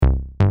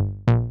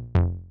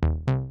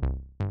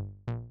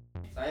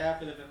saya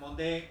Philip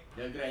Monte,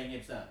 The Greying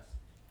Hipsters.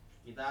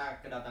 Kita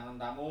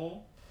kedatangan tamu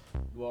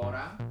 2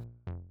 orang.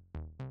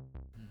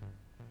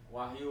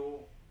 Wahyu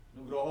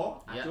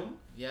Nugroho, Acum,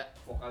 Ya.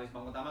 vokalis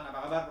Bangun Taman.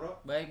 Apa kabar, Bro?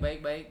 Baik.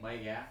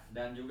 Baik ya.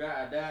 Dan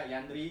juga ada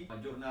Yandri,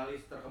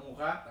 jurnalis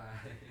terkemuka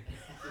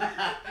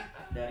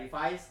dari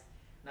Vice.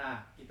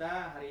 Nah,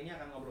 kita hari ini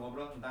akan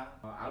ngobrol-ngobrol tentang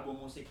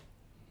album musik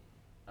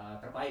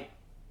terbaik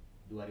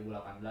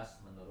 2018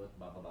 menurut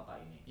bapak-bapak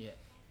ini. Iya.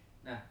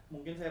 Nah,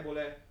 mungkin saya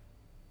boleh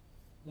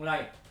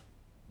mulai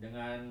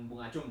dengan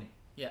Bung Acum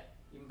nih. Ya.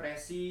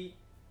 Impresi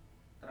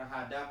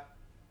terhadap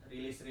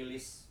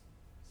rilis-rilis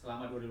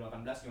selama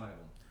 2018 gimana,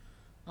 Bung?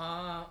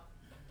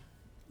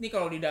 Ini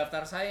kalau di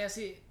daftar saya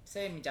sih,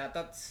 saya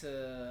mencatat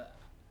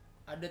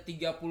ada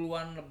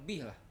 30-an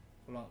lebih lah,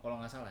 kalau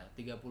nggak salah ya,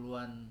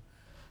 30-an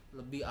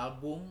lebih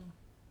album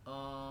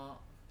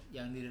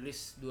yang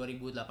dirilis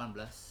 2018.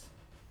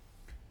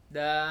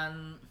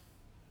 Dan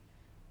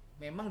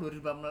memang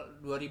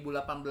 2018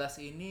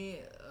 ini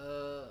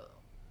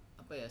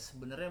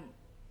sebenarnya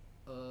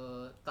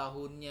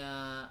tahunnya,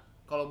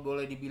 kalau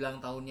boleh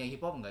dibilang tahunnya hip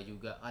hop nggak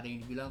juga. Ada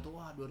yang dibilang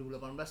tuh wah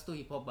 2018 tuh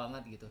hip hop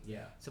banget gitu.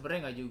 Yeah.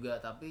 Sebenarnya nggak juga,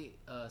 tapi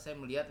saya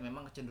melihat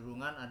memang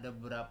kecenderungan ada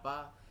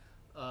beberapa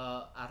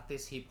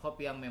artis hip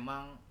hop yang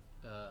memang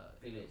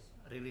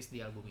rilis di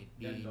album ini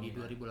di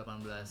 2018.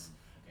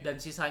 Okay. Dan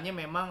sisanya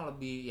memang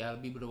lebih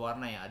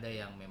berwarna ya. Ada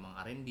yang memang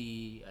R&B,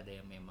 ada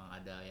yang memang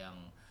ada yang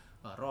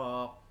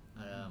rock,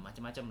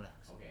 macam-macam lah.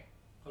 Oke. Okay.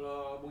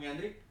 Kalau Bung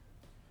Yandri?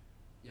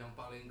 Yang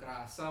paling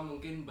kerasa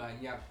mungkin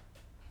banyak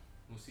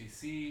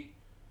musisi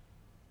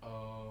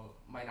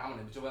main aman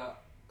ya, coba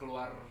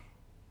keluar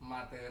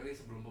materi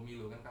sebelum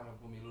pemilu kan, karena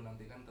pemilu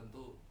nanti kan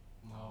tentu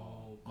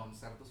mau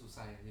konser tuh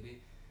susah ya.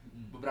 Jadi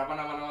beberapa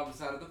nama-nama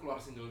besar itu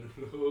keluar single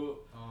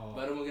dulu,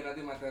 baru mungkin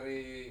nanti materi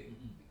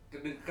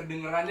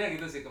kedengerannya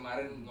gitu sih.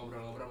 Kemarin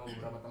ngobrol-ngobrol sama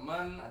beberapa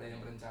teman, ada yang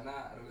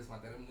berencana rilis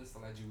materi mungkin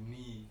setelah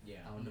Juni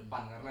tahun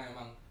depan, karena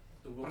emang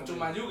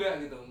percuma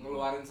juga gitu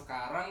ngeluarin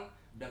sekarang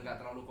dan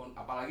nggak terlalu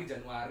apalagi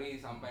Januari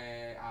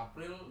sampai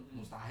April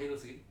mustahil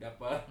sih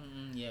dapat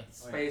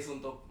space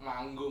untuk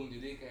manggung.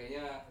 Jadi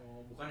kayaknya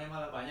bukannya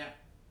malah banyak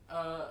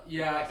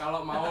ya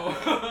kalau mau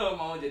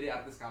mau jadi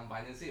artis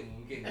kampanye sih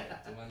mungkin ya.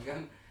 Cuman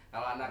kan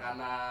kalau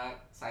anak-anak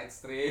side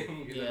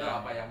stream gitu tuh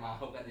apa yang mau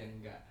kan yang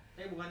enggak.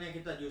 Tapi bukannya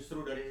kita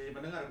justru dari sisi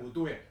pendengar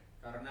butuh ya,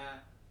 karena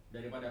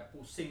daripada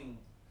pusing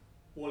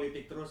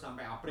politik terus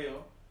sampai April,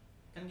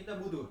 kan kita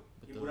butuh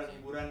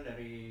hiburan-hiburan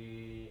dari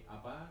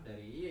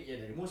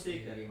dari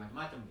musik, dari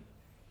macam-macam gitu.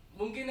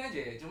 Mungkin aja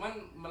ya, cuman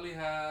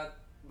melihat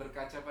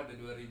berkaca pada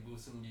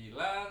 2009,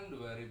 2014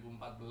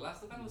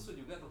 tuh kan lesu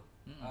juga tuh.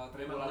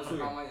 Tribulan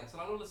pertamanya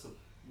selalu lesu.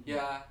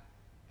 Ya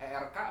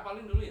ERK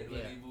paling dulu ya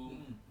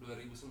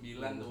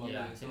 2009 tuh waktu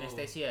itu.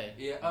 Sinestesia ya?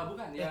 Iya,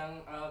 bukan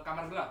yang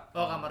Kamar Gelap.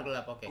 Oh, Kamar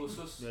Gelap, oke.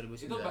 Khusus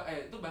 2009.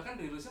 Itu bahkan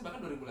rilisnya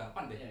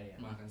 2008 deh. Iya.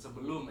 Bahkan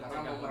sebelum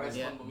karena mau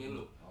merespon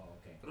pemilu.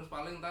 Okay. Terus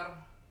paling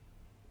ntar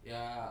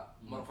ya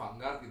more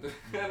vanguard gitu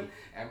kan,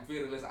 MV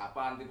rilis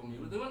apa anti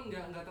pemilu itu kan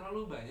nggak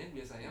terlalu banyak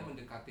biasanya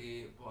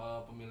mendekati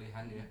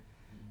pemilihan ya.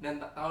 Dan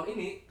tahun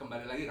ini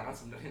kembali lagi karena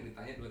sebenarnya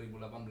ditanya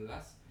 2018,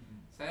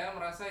 saya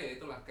merasa ya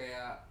itulah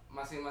kayak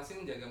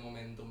masing-masing jaga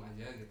momentum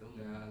aja gitu,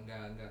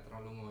 nggak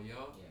terlalu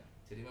ngoyo.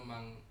 Jadi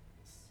memang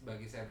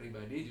bagi saya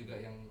pribadi juga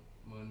yang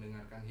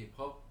mendengarkan hip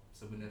hop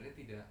sebenarnya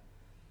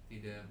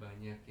tidak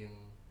banyak yang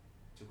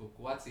cukup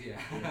kuat sih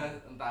ya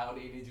tahun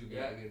ini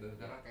juga gitu,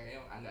 karena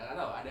kayaknya nggak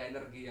tahu ada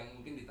energi yang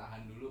mungkin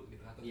ditahan dulu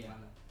gitu atau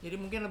gimana. Jadi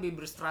mungkin lebih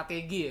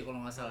berstrategi ya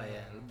kalau nggak salah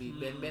ya. Lebih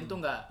band-band tuh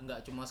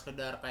nggak cuma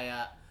sekedar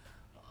kayak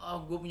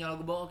gue punya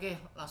lagu bawa oke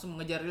langsung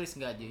mengejar rilis,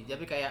 nggak aja.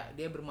 Tapi kayak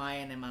dia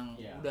bermain emang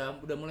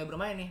udah mulai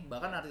bermain nih.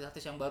 Bahkan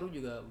artis-artis yang baru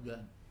juga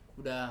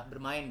udah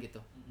bermain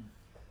gitu.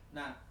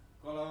 Nah,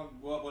 kalau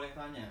gue boleh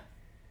tanya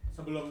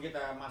sebelum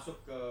kita masuk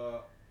ke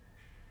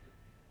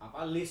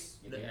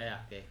list gitu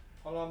ya. Okay.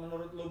 Kalau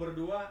menurut lo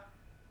berdua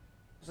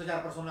secara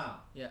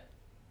personal,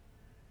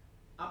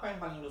 apa yang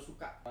paling lo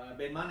suka?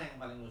 Band mana yang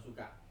paling lo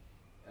suka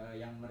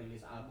yang merilis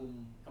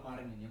album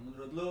kemarin ini? Yang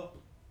menurut lo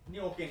ini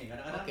oke nih.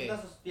 Kadang-kadang kita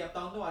setiap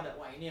tahun tuh ada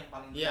wah ini yang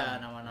paling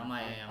nama-nama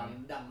yang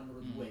paling dang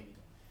menurut gue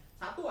gitu.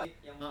 Satu aja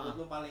yang menurut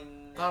lo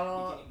paling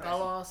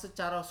kalau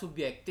secara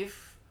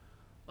subjektif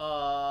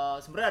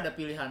sebenarnya ada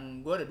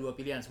pilihan. Gue ada 2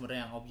 pilihan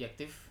sebenarnya, yang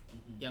objektif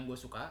yang gue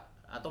suka,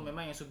 atau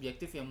memang yang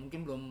subjektif yang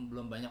mungkin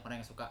belum banyak orang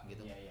yang suka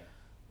gitu.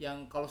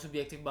 Yang kalau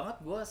subjektif banget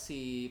gue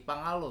si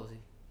Pangalo sih.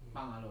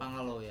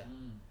 Pangalo ya.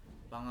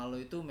 Pangalo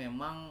itu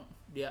memang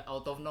dia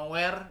out of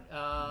nowhere,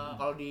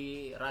 kalau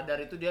di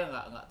radar itu dia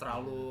nggak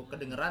terlalu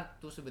kedengeran,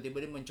 terus tiba-tiba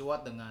dia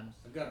mencuat dengan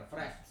segar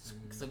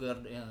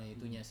ya,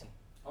 itunya sih.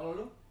 Kalau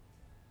lu?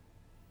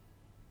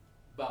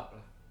 Bab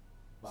lah.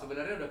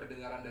 Sebenarnya udah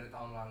kedengaran dari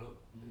tahun lalu.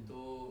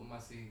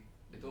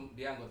 Itu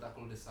dia anggota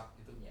Kuldesak,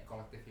 itu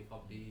kolektif hip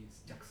hop di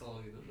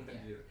Jaksel gitu.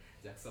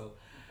 Jaksel.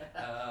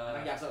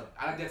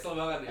 Anak Jaksel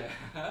banget ya.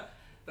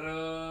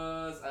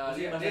 Terus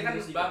dia kan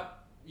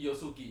bab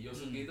Yosuki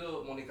itu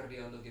moniker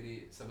dia untuk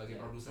jadi sebagai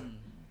produser.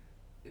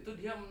 Itu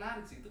dia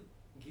menarik sih, itu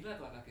gila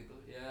tuh anak itu.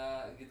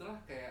 Ya gitulah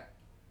kayak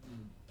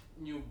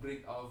new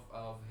breed of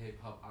hip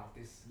hop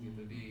artist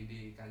gitu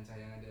di kancah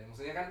yang ada.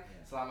 Maksudnya kan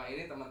selama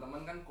ini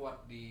teman-teman kan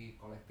kuat di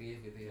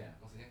kolektif gitu ya.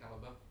 Maksudnya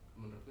kalau Bab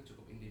menurutku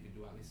cukup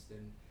individualis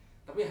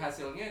tapi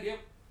hasilnya dia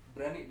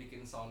berani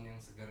bikin sound yang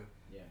segar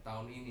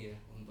tahun ini ya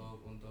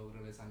untuk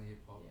rilisan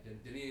hip hop.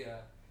 Jadi ya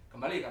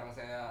kembali karena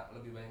saya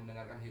lebih banyak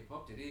mendengarkan hip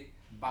hop, jadi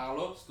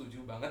Pangalo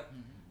setuju banget.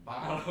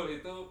 Pangalo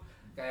itu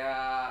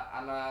kayak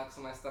anak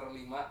semester 5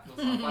 terus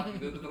 4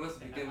 gitu terus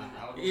bikin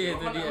album.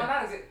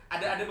 Menarik sih.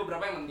 Ada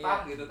beberapa yang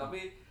mentah gitu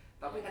tapi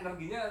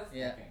energinya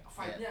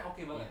vibe-nya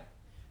oke banget.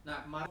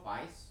 Nah, kemarin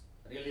Vice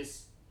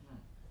rilis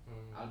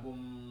album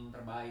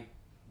terbaik.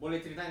 Boleh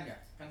ceritain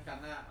nggak? Kan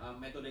karena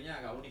metodenya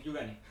agak unik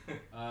juga nih.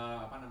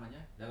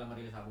 Dalam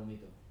merilis album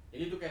itu.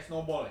 Jadi itu kayak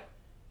snowball ya.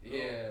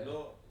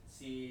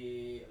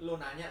 Lu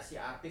nanya si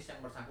artis yang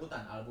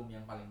bersangkutan album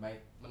yang paling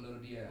baik menurut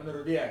dia.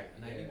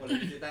 Nah, ini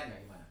boleh diceritain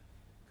nggak gimana?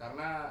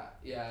 Karena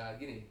ya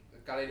gini,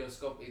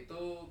 Kaleidoskop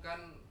itu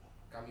kan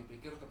kami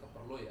pikir tetap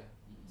perlu ya.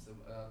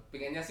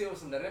 Pengennya sih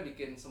sebenarnya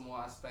bikin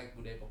semua aspek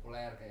budaya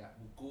populer kayak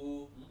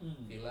buku,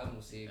 film,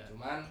 musik.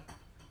 Cuman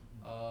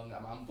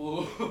nggak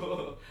mampu.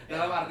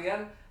 Dalam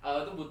artian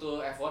itu butuh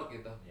effort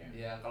gitu.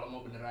 Ya kalau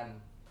mau beneran,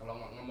 kalau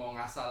mau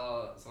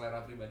ngasal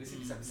selera pribadi sih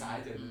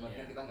bisa-bisa aja.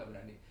 Makanya kita nggak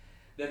berani.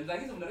 Dan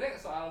lagi sebenarnya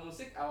soal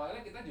musik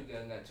awalnya kita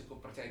juga nggak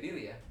cukup percaya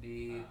diri ya.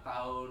 Di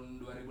tahun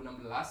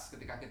 2016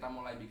 ketika kita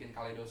mulai bikin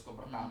Kaleidoskop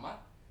pertama,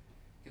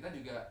 kita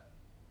juga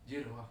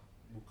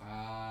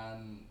bukan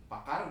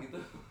pakar gitu.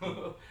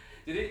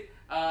 Jadi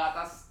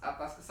atas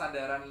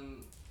kesadaran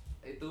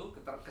itu,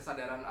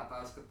 kesadaran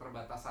atas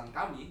keterbatasan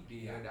kami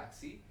di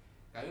redaksi,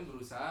 kami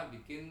berusaha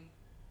bikin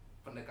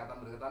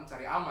pendekatan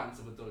cari aman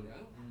sebetulnya.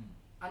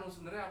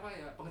 Sebenarnya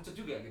pengecut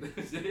juga gitu.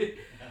 Jadi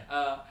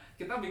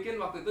kita bikin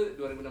waktu itu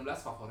 2016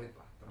 favorit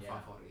lah,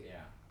 terfavorit.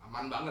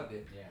 Aman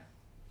banget ya.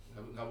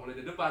 Nggak boleh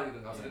di depan gitu,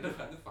 nggak usah di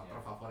depan, itu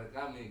faktor favorit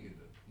kami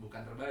gitu,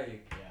 bukan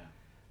terbaik.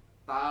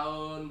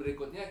 Tahun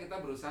berikutnya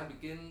kita berusaha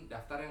bikin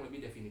daftar yang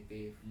lebih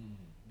definitif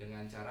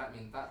dengan cara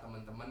minta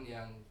teman-teman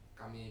yang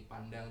kami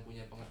pandang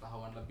punya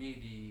pengetahuan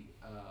lebih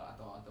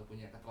atau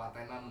punya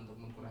ketelatenan untuk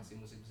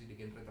mengkurasi musik-musik di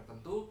genre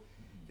tertentu,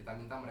 kita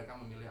minta mereka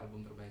memilih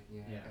album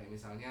terbaiknya. Kayak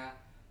misalnya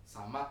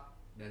Samak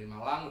dari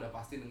Malang udah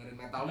pasti dengerin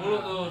metal mulu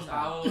tuh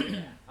setahun.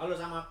 Halo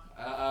Samak.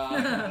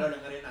 Lo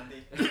dengerin nanti.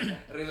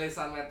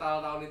 Rilisan metal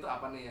tahun itu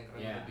apa nih yang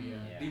keren buat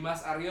dia?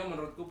 Dimas Aryo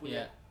menurutku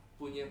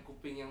punya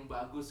kuping yang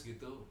bagus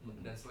gitu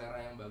dan selera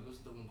yang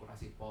bagus untuk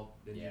mengkurasi pop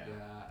dan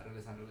juga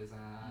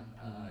rilisan-rilisan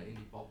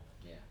indie pop.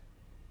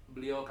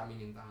 Beliau kami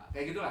minta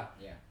kayak gitulah.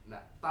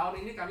 Nah,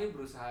 tahun ini kami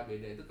berusaha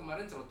beda. Itu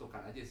kemarin celutukan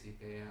aja sih,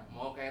 kayak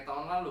mau kayak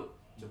tahun lalu.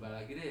 Coba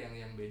lagi deh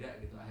yang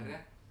beda gitu. Akhirnya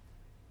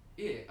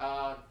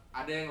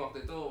ada yang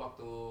waktu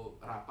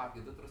rapat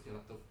gitu terus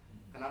nyeletuk.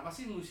 Kenapa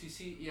sih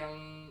musisi yang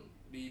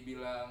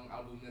dibilang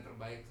albumnya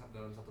terbaik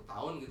dalam 1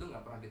 tahun gitu nggak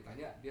pernah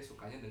ditanya dia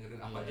sukanya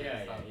dengerin apa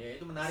aja?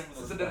 Itu menarik.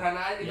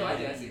 Sederhana itu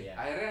aja sih.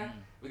 Akhirnya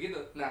begitu.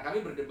 Nah,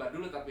 kami berdebat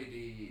dulu tapi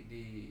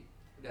di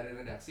dari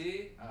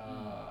redaksi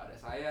ada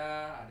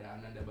saya,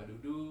 ada Ananda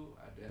Badudu,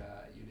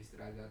 ada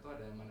Yudhistira Gato,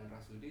 ada Manan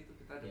Rasudi, itu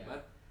kita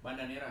debat.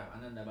 Bandanera,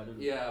 Ananda Badudu.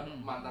 Iya,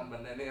 mantan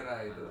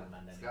Bandanera itu.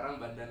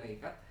 Sekarang Bandana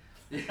Ikat.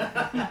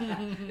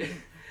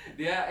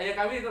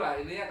 Kami itulah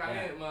intinya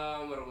kami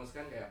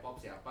merumuskan kayak pop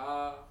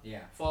siapa,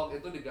 folk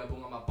itu digabung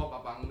sama pop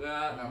apa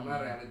enggak, karena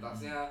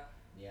realitasnya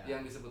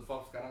yang disebut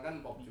folk sekarang kan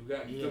pop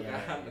juga gitu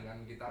kan,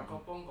 dengan gitar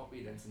kopong,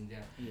 kopi dan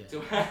senja.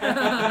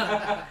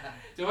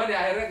 Cuma di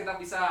akhirnya kita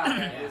pisah,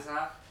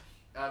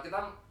 kita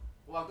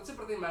waktu itu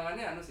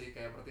pertimbangannya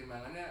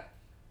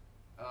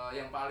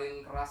yang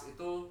paling keras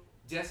itu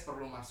jazz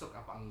perlu masuk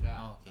apa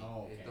enggak.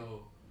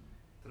 Itu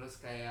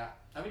terus kayak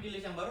tapi di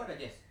list yang baru ada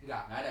jazz?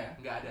 Nggak ada ya?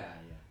 Nggak ada.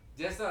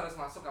 Jazz tuh harus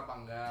masuk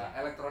apa enggak,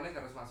 elektronik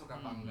harus masuk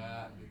apa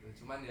enggak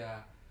gitu. Cuman ya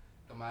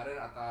kemarin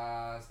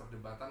atas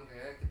perdebatan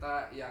kayak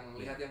kita yang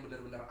lihat yang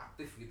benar-benar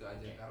aktif gitu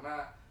aja.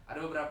 Karena ada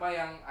beberapa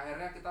yang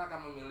akhirnya kita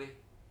akan memilih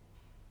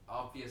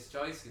obvious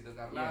choice gitu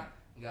karena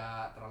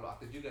nggak terlalu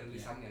aktif juga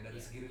rilisannya dari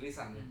segi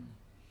rilisan ya.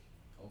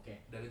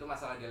 Dan itu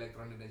masalah di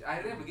elektronik aja.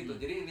 Akhirnya begitu.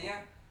 Jadi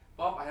intinya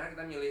pop akhirnya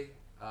kita milih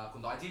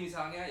Kunto Aji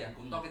misalnya ya.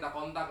 Kunto kita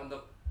kontak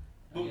untuk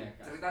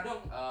cerita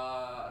dong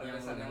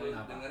rilisan yang lu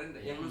dengerin,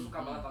 yang lu suka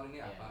banget tahun ini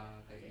apa,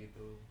 kayak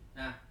gitu.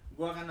 Nah,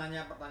 gua akan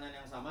nanya pertanyaan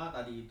yang sama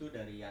tadi itu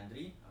dari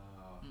Yandri,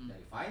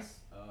 dari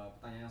Vice.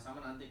 Pertanyaan yang sama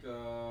nanti ke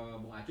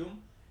Bung Acung,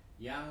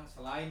 yang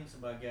selain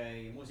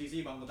sebagai musisi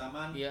bangku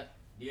taman,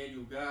 dia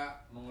juga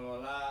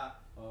mengelola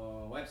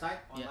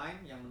website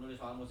online yang menulis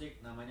soal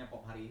musik, namanya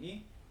Pop Hari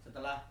Ini.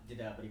 Setelah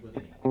jeda berikut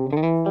ini.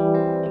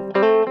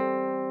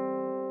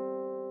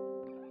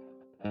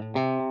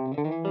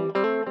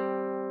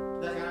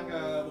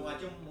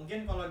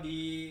 Mungkin kalau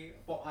di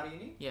Pop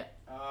Hari Ini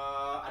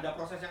ada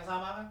proses yang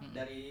sama kan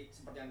dari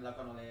seperti yang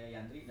dilakukan oleh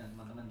Yandri dan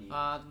teman-teman di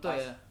tentu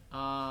ya.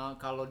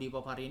 Kalau di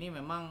Pop Hari Ini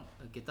memang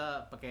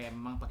kita pakai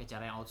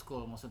cara yang old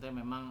school. Maksudnya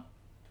memang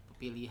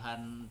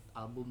pilihan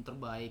album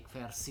terbaik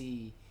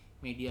versi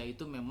media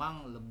itu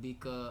memang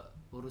lebih ke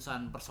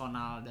urusan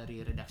personal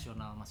dari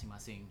redaksional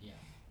masing-masing.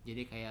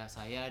 Jadi kayak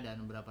saya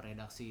dan beberapa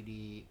redaksi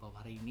di Pop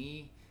hari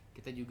ini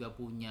kita juga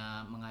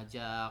punya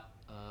mengajak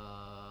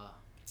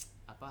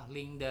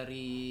link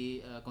dari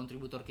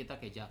kontributor kita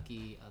kayak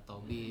Jaki atau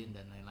Bin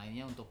dan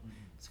lain-lainnya untuk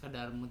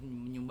sekedar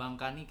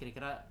menyumbangkan nih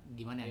kira-kira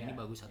gimana ya ini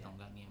bagus atau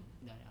enggak nih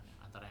dari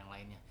antara yang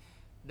lainnya.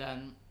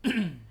 Dan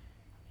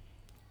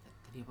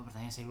tadi apa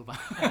pertanyaan saya lupa.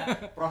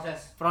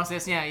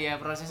 Prosesnya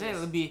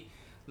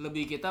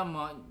lebih kita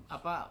mau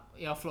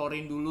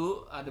flooring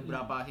dulu ada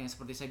berapa yang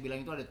seperti saya bilang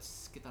itu ada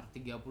sekitar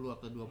 30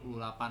 atau 28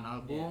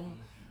 album.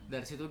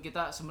 Dari situ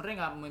kita sebenarnya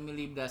nggak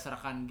memilih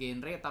berdasarkan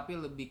genre tapi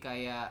lebih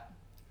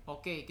kayak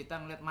oke, kita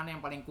ngeliat mana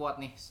yang paling kuat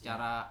nih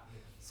secara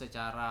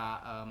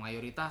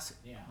mayoritas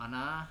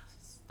mana,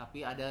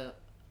 tapi ada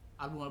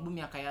album-album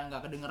yang kayak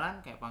nggak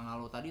kedengeran kayak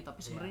Pangalo tadi tapi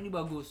sebenarnya ini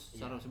bagus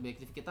secara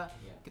subjektif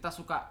kita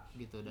suka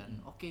gitu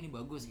dan oke ini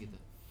bagus gitu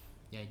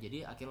ya,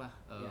 jadi akhirnya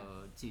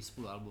si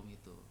 10 album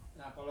itu.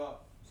 Nah kalau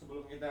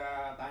sebelum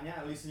kita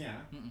tanya listnya,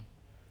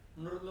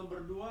 menurut lo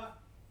berdua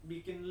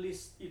bikin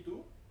list itu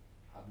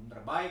album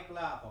terbaik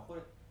lah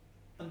favorit,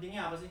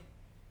 pentingnya apa sih?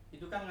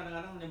 Itu kan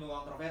kadang-kadang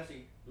menimbulkan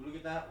kontroversi. Dulu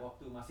kita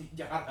waktu masih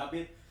Jakarta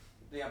Beat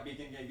tiap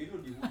bikin kayak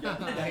gitu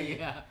dihujat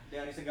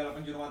dari segala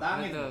penjuru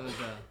mata angin.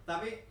 Betul.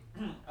 Tapi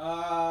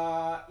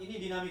ini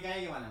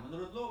dinamikanya gimana?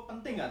 Menurut lo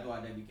penting nggak tuh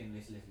ada bikin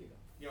list-list gitu?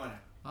 Gimana?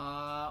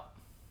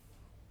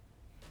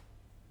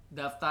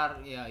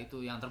 Daftar ya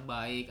itu yang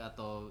terbaik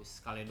atau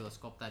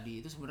kaleidoskop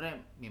tadi itu sebenarnya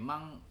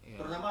memang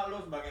terutama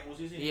lo sebagai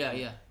musisi.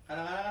 Iya.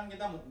 Kadang-kadang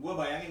kan gua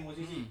bayangin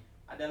musisi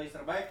ada list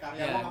terbaik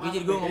karya gua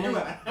jadi gua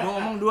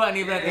ngomong dua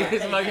nih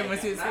berarti sebagai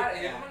musisi.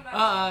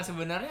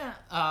 Sebenarnya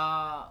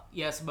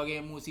ya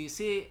sebagai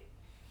musisi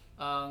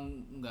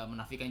nggak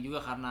menafikan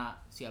juga karena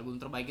si album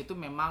terbaik itu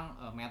memang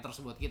matters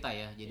buat kita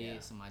ya. Jadi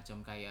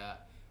semacam kayak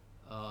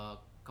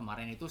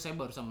kemarin itu saya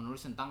barusan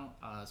menulis tentang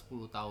 10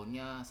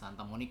 tahunnya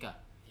Santa Monica.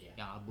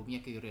 Yang albumnya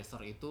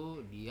Curiouser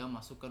itu dia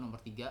masuk ke nomor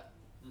 3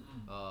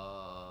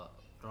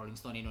 Rolling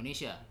Stone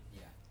Indonesia.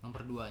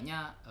 Nomor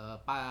 2-nya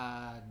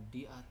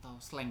Padi atau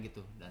Slang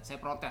gitu. Dan saya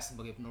protes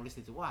sebagai penulis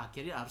itu. Wah,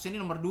 akhirnya harusnya ini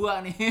nomor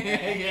 2 nih.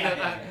 Gitu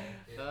kan.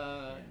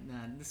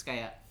 Nah, terus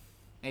kayak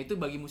itu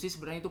bagi musisi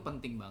sebenarnya itu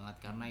penting banget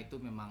karena itu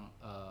memang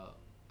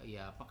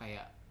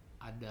kayak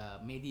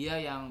ada media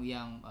yang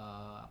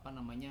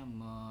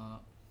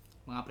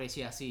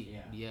mengapresiasi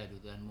dia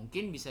gitu dan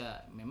mungkin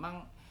bisa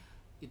memang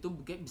itu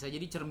bisa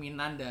jadi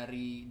cerminan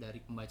dari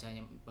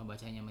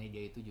pembacanya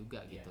media itu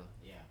juga gitu.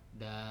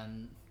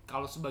 Dan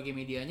kalau sebagai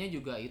medianya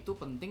juga itu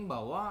penting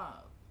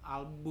bahwa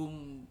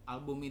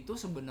album itu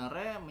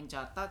sebenarnya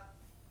mencatat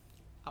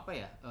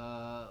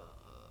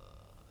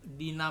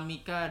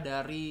dinamika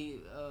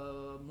dari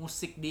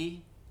musik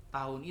di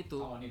tahun itu.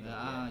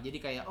 Jadi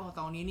kayak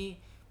tahun ini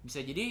bisa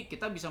jadi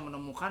kita bisa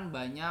menemukan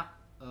banyak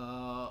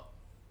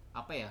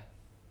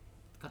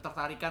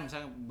ketertarikan,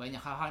 misalnya banyak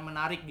hal-hal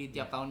menarik di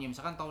tiap tahunnya.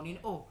 Misalkan tahun ini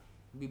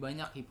lebih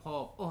banyak hip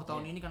hop.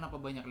 Tahun ini kenapa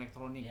banyak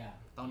elektronik?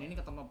 Tahun ini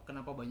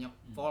kenapa banyak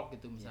folk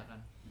gitu misalkan.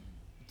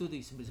 Itu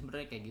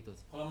sebenarnya kayak gitu.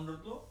 Kalau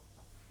menurut lu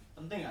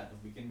penting nggak tuh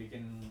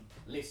bikin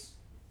list?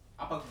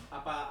 Apa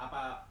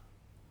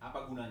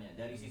gunanya?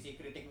 Dari sisi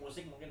kritik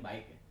musik mungkin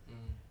baik ya.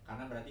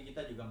 Karena berarti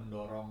kita juga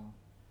mendorong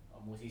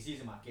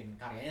musisi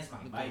karyanya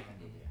semakin baik kan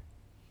gitu ya.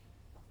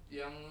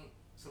 Yang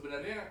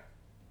sebenarnya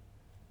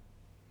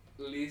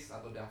list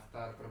atau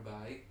daftar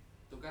terbaik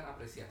itu kan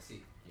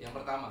apresiasi.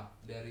 Yang pertama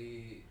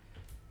dari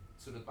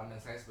sudut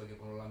pandang saya sebagai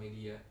pengelola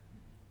media,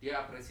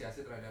 dia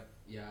apresiasi terhadap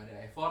ada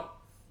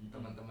effort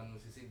teman-teman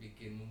musisi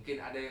bikin, mungkin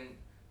ada yang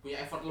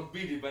punya effort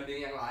lebih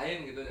dibanding yang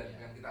lain gitu dan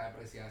kan kita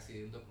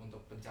apresiasi untuk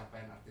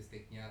pencapaian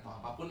artistiknya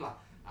atau apapun lah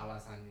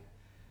alasannya.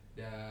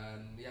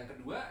 Dan yang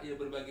kedua ya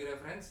berbagi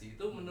referensi.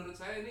 Itu menurut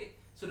saya ini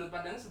sudut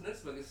pandang sebenarnya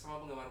sebagai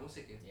sesama penggemar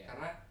musik ya.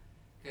 Karena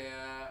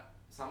kayak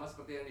sama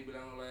seperti yang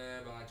dibilang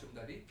oleh Bang Acum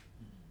tadi,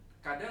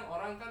 kadang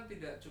orang kan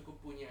tidak cukup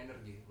punya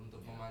energi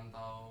untuk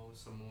memantau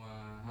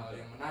semua hal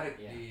yang menarik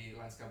di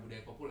lanskap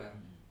budaya populer.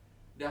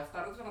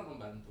 Daftar itu sangat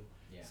membantu.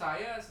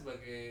 Saya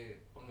sebagai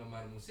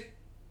penggemar musik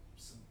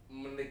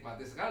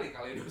menikmati sekali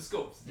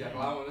kaleidoskop sejak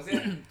lama,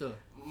 maksudnya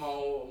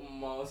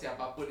mau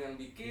siapapun yang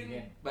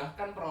bikin,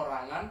 bahkan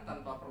perorangan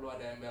tanpa perlu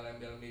ada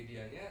embel-embel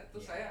medianya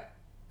itu saya,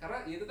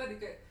 karena itu tadi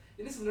kayak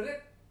ini sebenarnya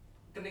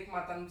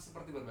kenikmatan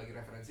seperti berbagi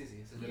referensi sih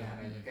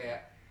sederhananya.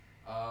 Kayak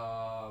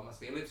Mas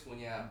Philips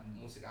punya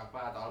musik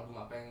apa atau album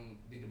apa yang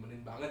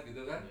didemenin banget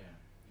gitu kan,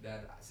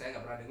 dan saya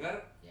nggak pernah dengar,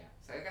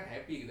 saya kan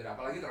happy gitu,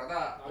 apalagi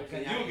ternyata oke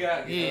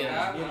juga gitu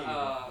kan.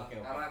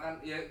 Karena kan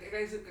ya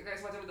kayak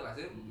semacam itu lah,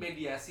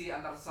 mediasi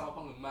antar sesama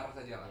penggemar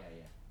saja lah.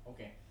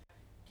 Oke.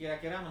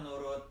 Kira-kira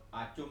menurut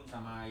Acum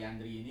sama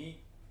Yandri ini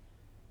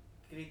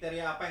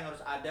kriteria apa yang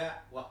harus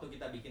ada waktu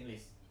kita bikin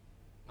list?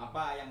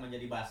 Apa yang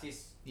menjadi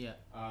basis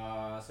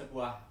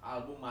sebuah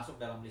album masuk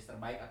dalam list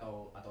terbaik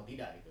atau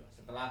tidak gitu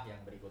setelah yang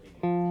berikut ini?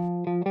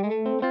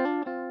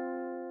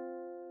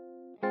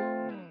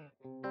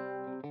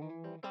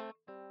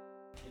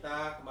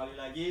 Kita kembali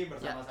lagi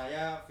bersama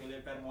saya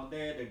Philip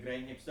Vermonte, The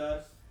Grand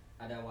Hipsters.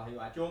 Ada Wahyu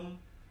Acum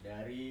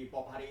dari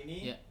Pop hari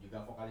ini,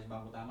 juga vokalis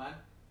Bangku Taman.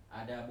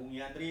 Ada Bung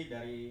Yandri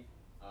dari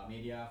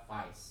media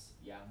Vice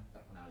yang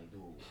terkenal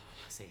itu.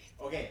 Asik.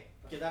 Oke,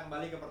 kita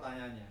kembali ke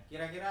pertanyaannya.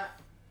 Kira-kira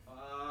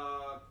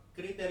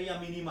kriteria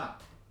minimal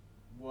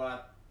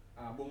buat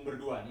Bung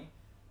berdua nih,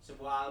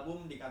 sebuah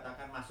album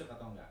dikatakan masuk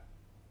atau enggak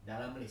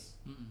dalam list.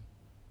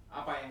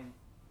 Apa yang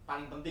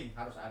paling penting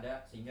harus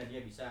ada sehingga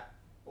dia bisa,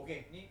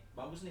 oke, ini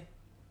bagus nih.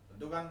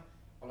 Tentu kan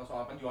kalau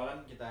soal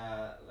penjualan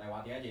kita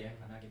lewati aja ya,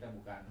 karena kita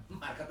bukan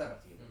marketer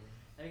gitu.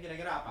 Tapi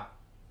kira-kira apa?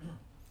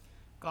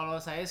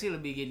 Kalau saya sih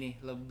lebih gini,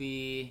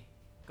 lebih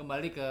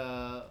kembali ke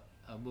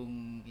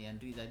Bung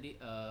Yandri tadi,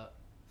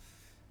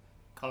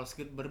 kalau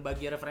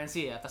berbagi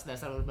referensi ya, atas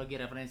dasar berbagi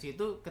referensi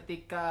itu,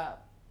 ketika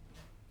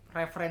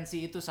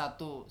referensi itu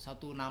satu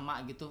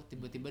nama gitu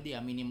tiba-tiba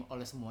diamini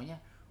oleh semuanya,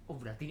 oh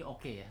berarti ini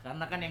oke ya,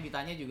 karena kan yang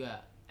ditanya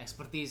juga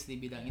expertise di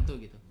bidang itu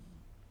gitu.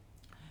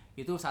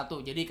 Itu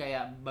satu, jadi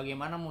kayak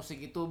bagaimana musik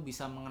itu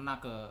bisa mengena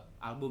ke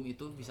album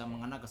itu, bisa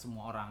mengena ke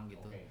semua orang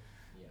gitu.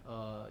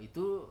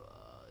 Itu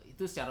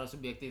secara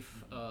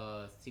subjektif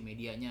si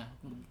medianya.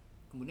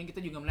 Kemudian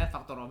kita juga melihat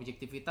faktor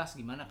objektivitas,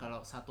 gimana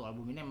kalau satu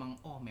album ini memang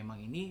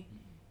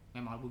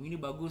album ini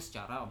bagus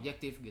secara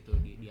objektif gitu,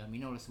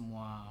 diamini oleh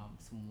semua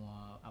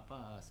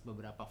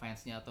beberapa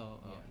fansnya atau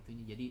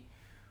itunya.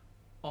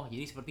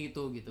 Jadi seperti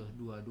itu gitu,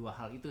 dua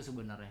hal itu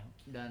sebenarnya.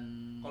 Dan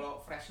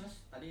kalau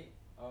freshness tadi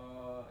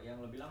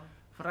yang lo bilang,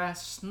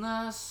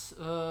 freshness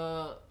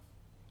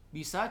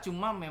bisa,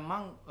 cuma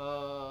memang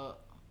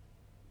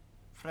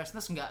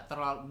freshness nggak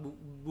terlalu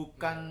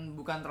bukan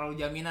terlalu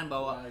jaminan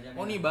bahwa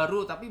ini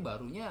baru, tapi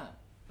barunya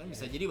kan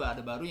bisa jadi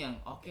ada baru yang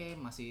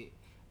masih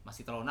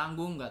terlalu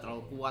nanggung, nggak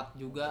terlalu kuat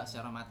juga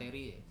secara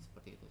materi,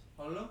 seperti itu.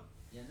 Kalau lo,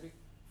 Yandri?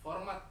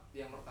 Format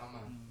yang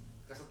pertama,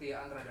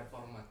 kesetiaan terhadap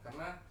format,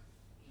 karena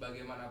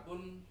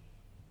bagaimanapun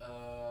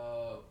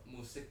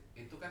musik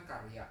itu kan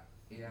karya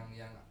yang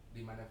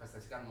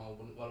dimanifestasikan,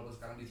 walaupun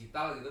sekarang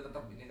digital gitu,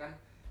 tetap ini kan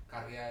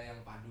karya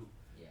yang padu.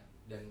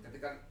 Dan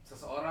ketika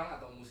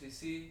seseorang atau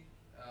musisi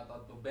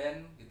atau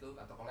band gitu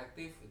atau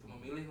kolektif itu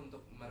memilih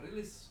untuk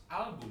merilis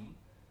album,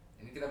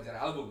 ini kita bicara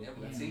album ya,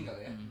 bukan single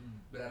ya,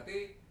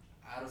 berarti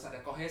harus ada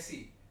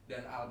kohesi,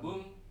 dan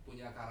album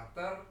punya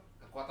karakter.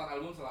 Kekuatan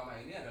album selama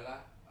ini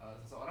adalah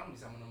seseorang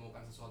bisa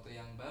menemukan sesuatu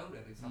yang baru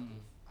dari satu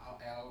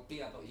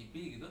LP atau EP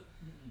gitu,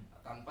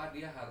 tanpa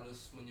dia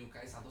harus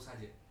menyukai satu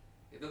saja.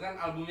 Itu kan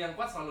album yang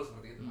kuat selalu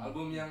seperti itu.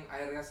 Album yang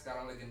akhirnya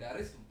sekarang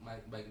legendaris,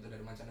 baik itu dari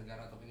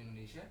mancanegara ataupun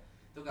Indonesia,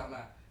 itu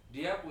karena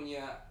dia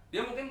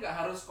mungkin nggak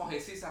harus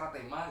kohesi secara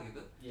tema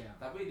gitu,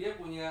 tapi dia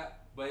punya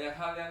banyak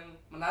hal yang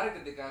menarik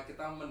ketika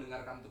kita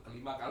mendengarkan untuk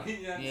kelima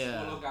kalinya,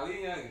 10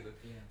 kalinya gitu.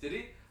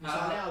 Jadi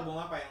misalnya album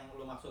apa yang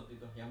lu maksud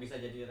itu yang bisa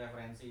jadi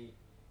referensi?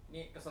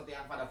 Ini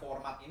kesetiaan pada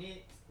format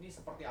ini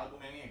seperti album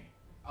yang ini.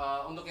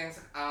 Untuk yang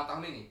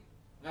tahun ini?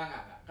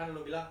 Enggak. Kan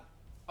lu bilang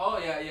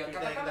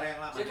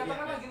katakanlah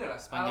gini lah,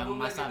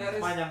 album legendaris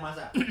sepanjang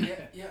masa.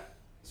 ya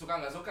suka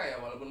nggak suka ya,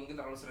 walaupun mungkin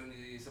terlalu sering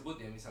disebut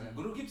ya, misalnya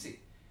Guru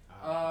Gypsy.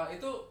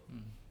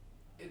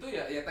 Itu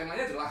ya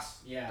temanya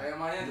jelas,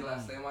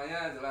 temanya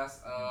jelas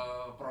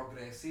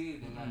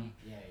progresi dengan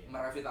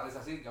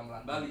merevitalisasi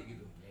gamelan Bali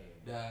gitu,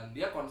 dan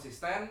dia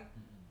konsisten,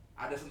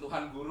 ada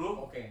sentuhan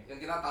guru, yang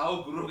kita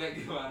tahu guru kayak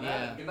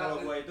gimana. Kalau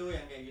gua itu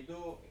yang kayak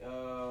gitu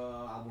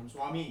album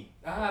Suami,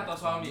 atau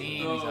Suami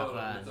itu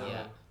betul.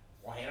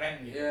 Koheren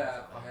gitu.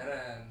 Iya,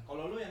 koheren.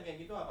 Kalau lu yang kayak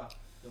gitu apa?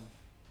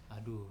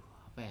 Aduh,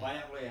 apa ya?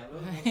 Banyak lo ya, lu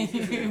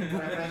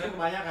referensi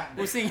kebanyakan.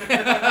 Pusing.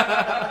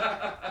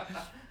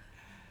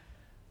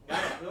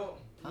 Lu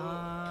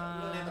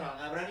netral,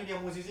 nggak berani dia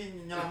musisi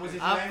nyala musisi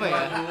apa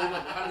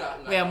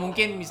lain. Ya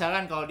mungkin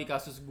misalkan kalau di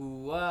kasus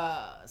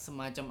gua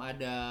semacam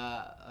ada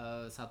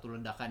satu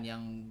ledakan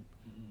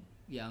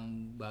yang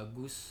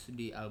bagus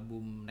di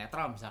album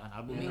netral, misalkan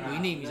album minggu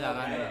ini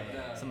misalkan,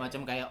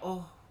 semacam kayak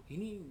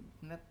ini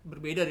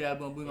berbeda dari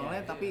album yang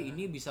lain, tapi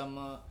ini bisa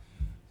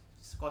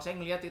kalau saya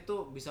ngelihat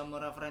itu bisa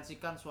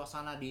mereferensikan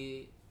suasana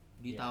di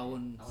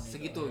tahun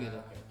segitu gitu,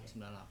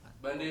 98.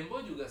 Bandembo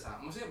juga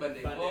sama, maksudnya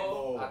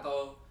Bandembo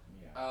atau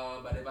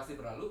Badai Pasti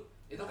Berlalu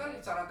itu kan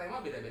secara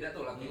tema beda-beda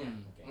tuh lagunya,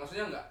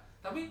 maksudnya enggak,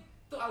 tapi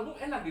itu album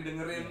enak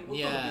didengerin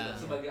utuh gitu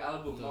sebagai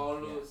album,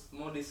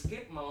 mau di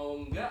skip mau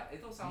enggak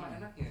itu sama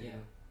enaknya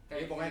gitu.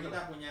 Kayak pokoknya kita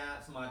punya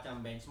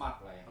semacam benchmark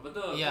lah ya.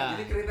 Betul.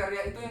 Jadi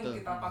kriteria itu yang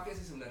kita pakai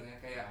sih sebenarnya,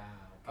 kayak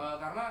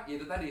karena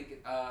itu tadi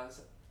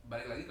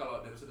balik lagi,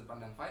 kalau dari sudut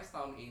pandang Vice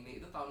tahun ini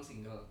itu tahun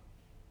single,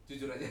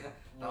 jujur aja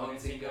tahun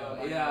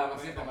single. Iya,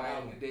 maksudnya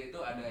pemain gede itu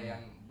ada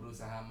yang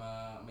berusaha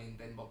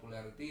maintain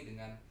popularity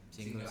dengan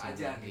single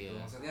aja gitu.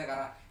 Maksudnya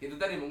karena itu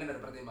tadi mungkin ada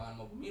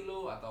pertimbangan mau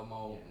pemilu atau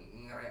mau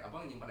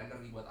nyimpan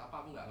energi buat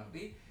apa, aku nggak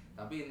ngerti.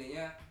 Tapi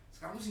intinya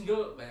sekarang tuh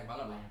single banyak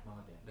banget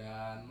ya.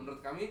 Dan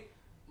menurut kami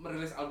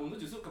merilis album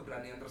itu justru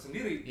keberanian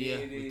tersendiri di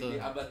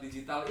abad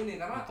digital ini,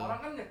 karena orang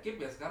kan nyekip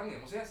ya sekarang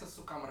ya, maksudnya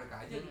sesuka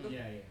mereka aja gitu.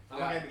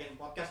 Sama kayak bikin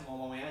podcast mau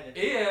ngomongin aja.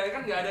 Iya,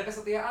 kan nggak ada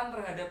kesetiaan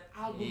terhadap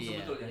album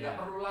sebetulnya, nggak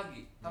perlu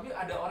lagi. Tapi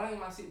ada orang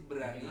yang masih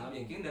berani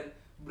bikin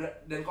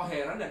dan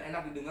koheren dan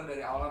enak didengar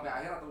dari awal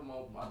sampai akhir,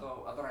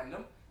 atau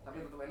random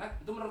tapi tetap enak.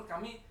 Itu menurut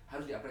kami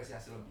harus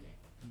diapresiasi lebih.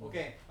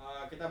 Oke,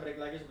 kita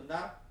break lagi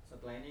sebentar.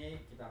 Setelah ini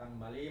kita akan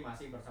kembali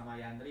masih bersama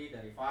Yandri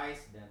dari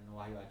Vice dan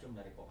Wahyu Acum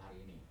dari Pop hari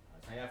ini.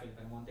 Saya Philip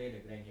Vermonte, The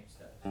Grand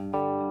Hipster.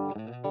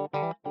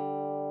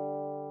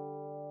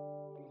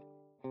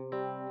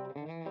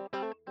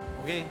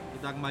 Oke,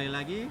 kita kembali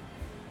lagi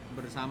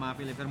bersama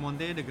Philip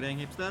Vermonte, The Grand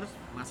Hipsters,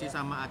 masih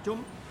sama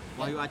Acum,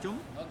 Wahyu Acum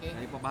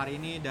dari Pop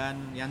hari ini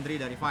dan Yandri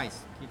dari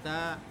Vice.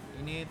 Kita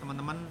ini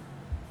teman-teman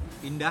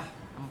pindah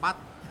tempat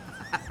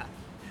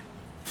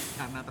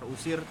karena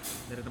terusir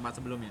dari tempat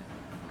sebelumnya.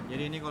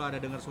 Jadi ini kalau ada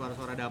dengar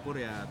suara-suara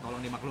dapur ya tolong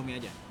dimaklumi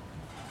aja.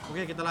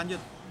 Oke, kita lanjut.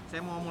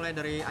 Saya mau mulai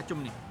dari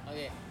Acum nih.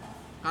 Oke.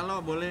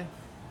 Kalau boleh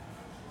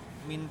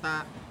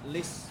minta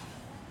list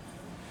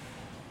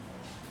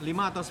 5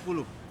 atau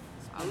 10?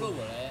 10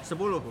 boleh.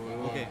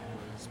 10. Oke.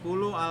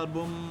 10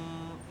 album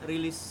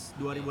rilis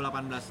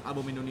 2018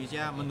 album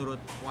Indonesia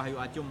menurut Wahyu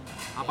Acum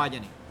apa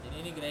aja nih? Jadi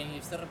ini Grand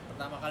Hipster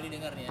pertama kali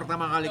dengar nih ya.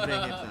 Pertama kali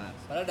Grand Hipster.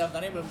 Padahal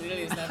daftarnya belum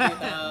dirilis nanti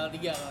tanggal 3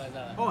 kalau nggak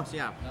salah. Oh,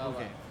 siap.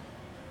 Oke.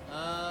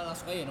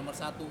 Langsung aja nomor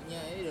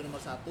satunya ini dari nomor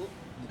 1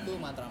 itu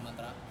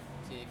mantra-mantra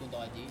si Kunto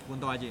Aji.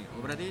 Kunto Aji.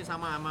 Oh, berarti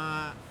sama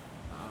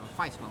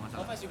Vice kalau nggak salah.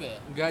 Oh, Vice juga ya?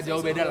 Nggak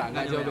jauh beda lah,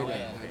 nggak jauh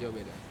beda. nggak jauh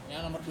beda.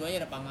 Yang nomor 2 nya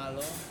ada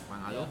Pangalo.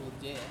 Pangalo. Ya,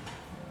 Hurje ya.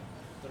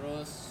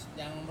 Terus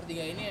yang nomor 3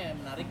 ini ya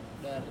menarik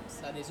dari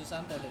Sade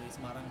Susanto dari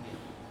Semarang dia.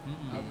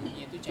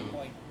 Albumnya itu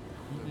Checkpoint.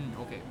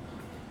 Oke.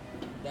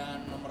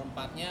 Dan nomor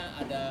 4-nya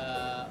ada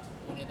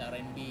unit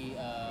R&B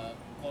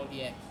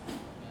Koldiak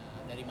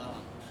dari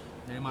Malang.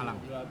 Dari Malang.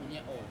 Judul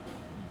albumnya O.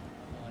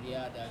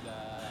 Dia ada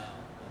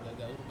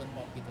agak urban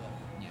pop gitu lah.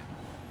 Ya.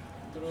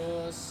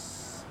 Terus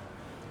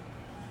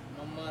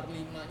nomor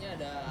 5-nya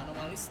ada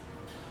Anomalis.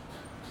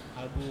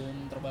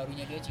 Album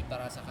terbarunya dia Cipta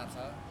Rasa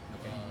Karsa.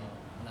 Oke.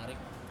 Menarik.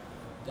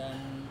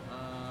 Dan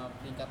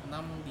peringkat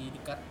 6 di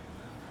dekat.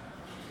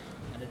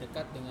 Ada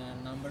dekat dengan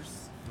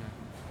Numbers.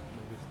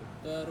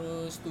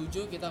 Terus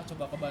 7 kita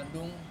coba ke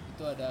Bandung,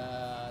 itu ada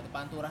The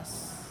Panturas.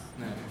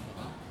 Nah,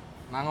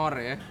 Nangor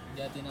ya.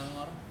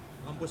 Jatinangor.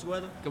 Kampus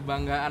gua tuh.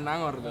 Kebanggaan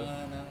Nangor tuh.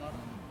 Nangor.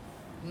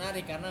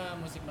 Menarik karena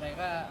musik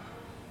mereka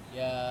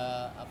ya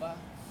apa?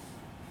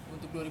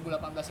 Untuk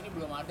 2018 ini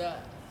belum ada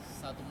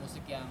satu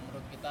musik yang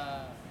menurut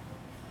kita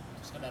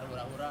sekedar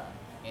hura-hura,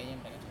 kayaknya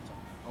mereka cocok.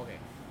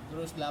 Oke.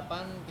 Terus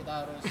 8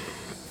 kita harus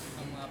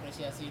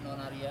mengapresiasi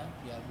Nonaria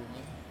di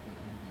albumnya.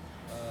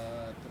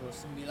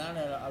 Terus 9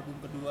 adalah album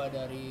kedua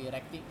dari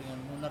Rekti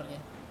dengan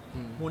Munernya.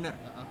 Muner.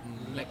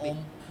 Judulnya Om,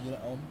 judulnya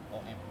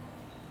OM.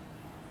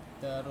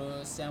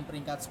 Terus yang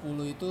peringkat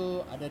 10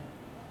 itu ada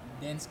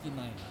Dansky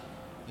Nine.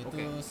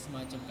 Itu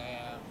semacam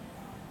kayak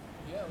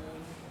dia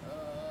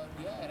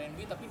R&B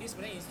tapi dia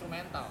sebenarnya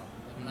instrumental.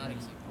 Menarik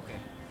sih.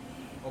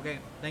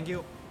 Oke, thank you.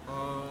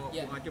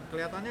 Bung Acum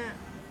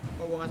kelihatannya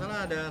kalau gua nggak salah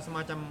ada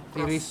semacam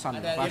Irisan.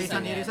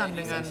 irisan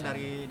dengan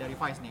dari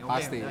Vice nih. Oke,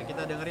 Pasti. nah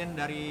kita dengerin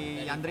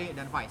dari Yandri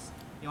dan Vice.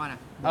 Gimana?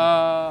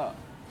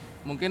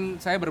 Mungkin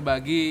saya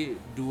berbagi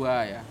 2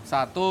 ya.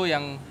 Satu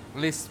yang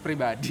list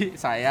pribadi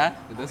saya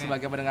gitu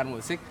sebagai pendengar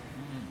musik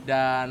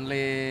dan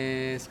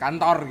list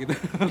kantor gitu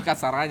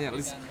kasarannya,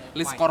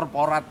 list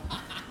korporat.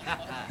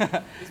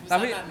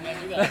 Tapi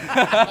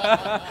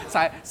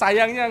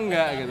sayangnya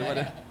enggak gitu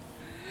pada.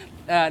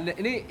 Nah,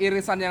 ini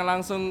irisan yang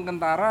langsung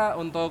kentara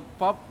untuk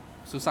pop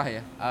susah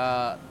ya.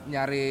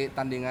 Nyari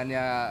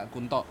tandingannya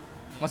Kunto.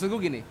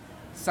 Maksudku gini,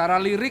 secara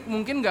lirik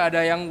mungkin nggak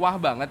ada yang wah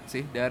banget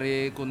sih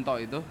dari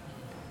Kunto itu,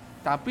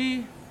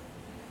 tapi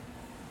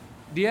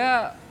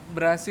dia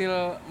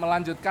berhasil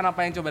melanjutkan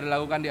apa yang coba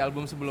dilakukan di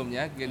album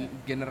sebelumnya,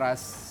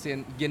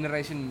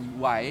 Generation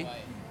Y.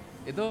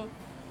 Itu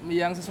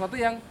yang sesuatu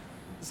yang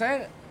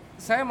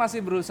saya masih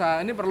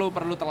berusaha, ini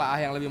perlu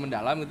telaah yang lebih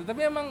mendalam gitu,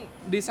 tapi emang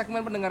di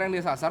segmen pendengar yang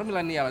disasar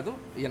milenial itu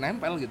ya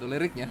nempel gitu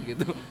liriknya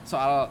gitu.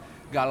 Soal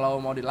galau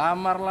mau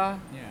dilamar lah,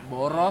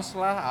 boros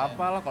lah,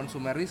 apalah,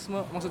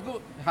 konsumerisme. Maksudku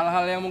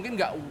hal-hal yang mungkin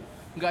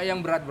nggak yang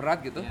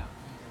berat-berat gitu.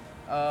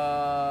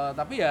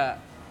 Tapi ya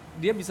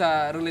dia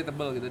bisa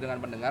relatable gitu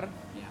dengan pendengar.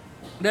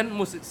 Dan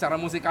secara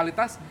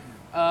musikalitas,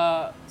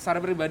 secara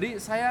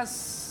pribadi saya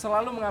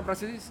selalu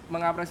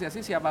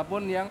mengapresiasi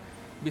siapapun yang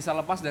bisa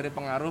lepas dari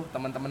pengaruh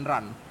teman-teman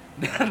Ran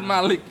dan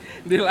Malik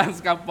di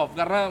lanskap pop,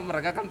 karena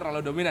mereka kan terlalu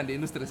dominan di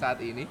industri saat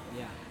ini.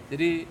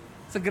 Jadi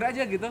segera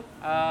aja gitu,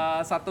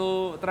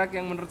 satu track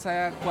yang menurut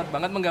saya kuat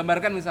banget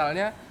menggambarkan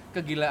misalnya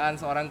kegilaan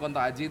seorang Kunto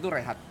Aji itu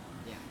Rehat.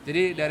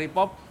 Jadi dari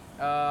pop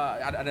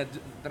ada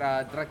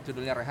track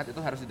judulnya Rehat,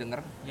 itu harus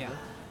didengar.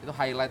 Itu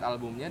highlight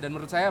albumnya, dan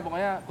menurut saya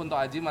pokoknya Kunto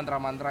Aji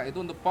mantra-mantra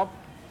itu untuk pop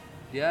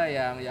dia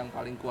yang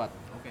paling kuat.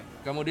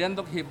 Kemudian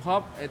untuk hip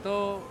hop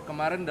itu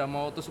kemarin udah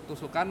mau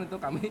tusuk-tusukan itu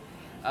kami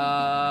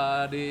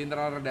di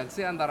internal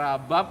redaksi antara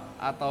Bab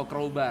atau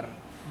Crowbar.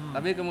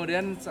 Tapi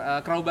kemudian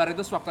Crowbar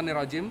itu Swaktani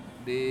Rojim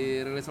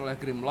dirilis oleh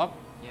Grimlock.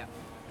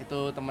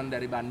 Itu teman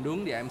dari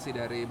Bandung, dia MC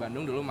dari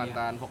Bandung dulu,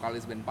 mantan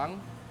vokalis band punk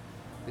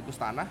Tikus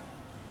Tanah.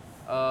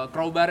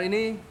 Crowbar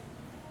ini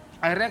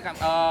akhirnya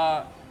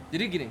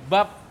jadi gini,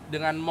 Bab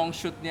dengan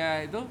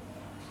Mongshoot-nya itu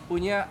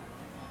punya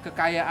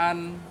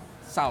kekayaan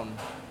sound.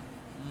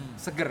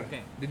 Seger,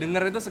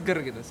 didengar itu seger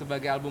gitu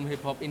sebagai album hip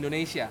hop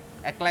Indonesia,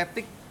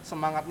 ekletik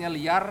semangatnya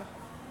liar,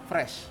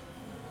 fresh.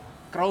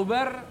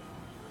 Crowbar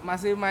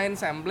masih main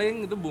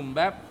sampling itu boom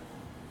bap.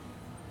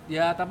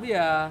 Ya tapi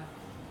ya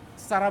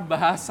secara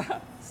bahasa,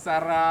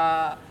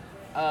 secara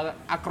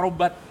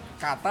akrobat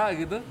kata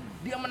gitu,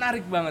 dia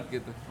menarik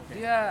banget gitu.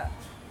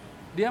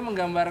 Dia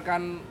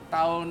menggambarkan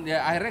tahun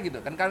ya akhirnya gitu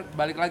kan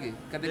balik lagi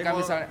ketika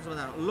misalnya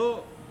sebentar, lu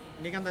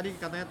ini kan tadi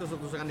katanya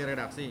tusuk-tusukan di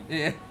redaksi.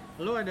 Iya.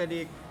 Lu ada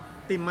di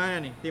tim mana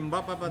nih? Tim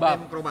Bab apa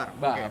Bab. tim Crowbar?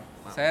 Bab. Oke.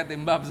 Saya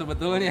tim Bab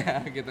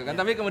sebetulnya gitu kan.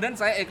 Tapi kemudian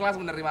saya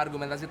ikhlas menerima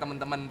argumentasi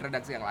teman-teman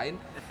redaksi yang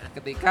lain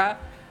ketika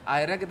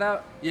akhirnya kita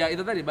ya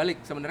itu tadi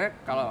balik sebenarnya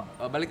kalau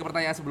balik ke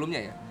pertanyaan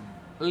sebelumnya ya.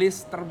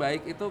 List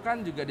terbaik itu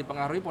kan juga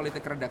dipengaruhi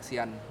politik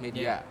redaksian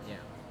media.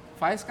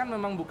 Vice kan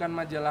memang bukan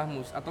majalah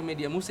atau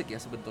media musik ya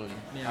sebetulnya.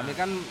 Kami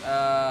kan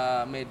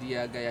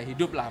media gaya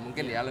hidup lah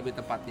mungkin ya lebih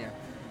tepatnya.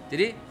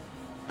 Jadi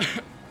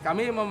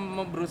kami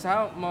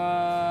berusaha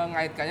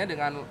mengaitkannya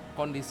dengan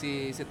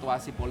kondisi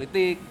situasi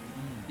politik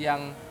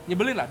yang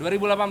nyebelin lah.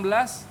 2018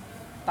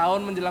 tahun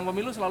menjelang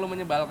pemilu selalu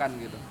menyebalkan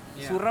gitu.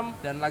 Surem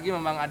dan lagi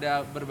memang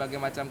ada berbagai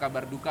macam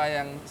kabar duka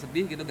yang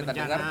sedih gitu kita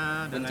dengar,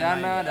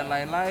 bencana dan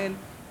lain-lain.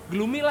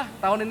 Gloomy lah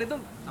tahun ini tuh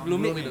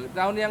gloomy gitu.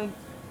 Tahun yang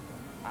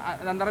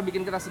antara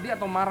bikin kita sedih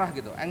atau marah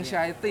gitu,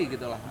 anxiety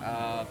gitu lah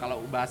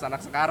kalau bahasa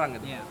anak sekarang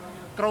gitu.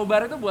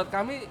 Crowbar itu buat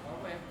kami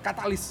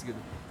katalis gitu.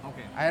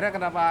 Akhirnya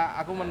kenapa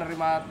aku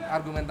menerima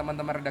argumen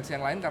teman-teman redaksi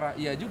yang lain karena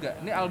iya juga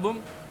ini album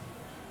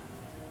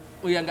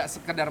ya nggak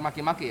sekedar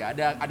maki-maki ya,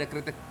 ada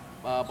kritik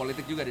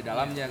politik juga di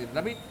dalamnya gitu.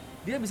 Tapi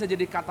dia bisa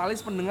jadi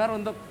katalis pendengar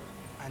untuk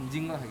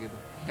anjing lah gitu.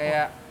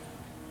 Kayak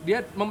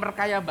dia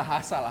memperkaya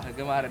bahasa lah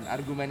kemarin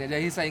argumennya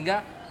jadi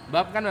sehingga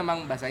Bab kan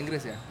memang bahasa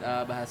Inggris ya,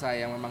 bahasa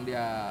yang memang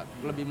dia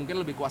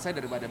mungkin lebih kuasai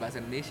daripada bahasa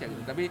Indonesia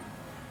gitu. Tapi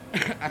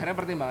akhirnya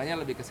pertimbangannya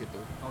lebih ke situ.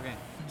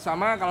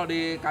 Sama kalau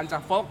di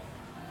kancah folk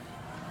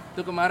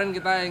itu kemarin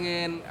kita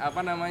ingin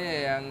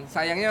yang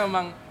sayangnya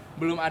memang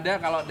belum ada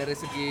kalau dari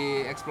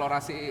segi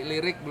eksplorasi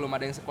lirik belum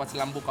ada yang sekuat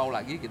Silam Pukau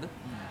lagi gitu.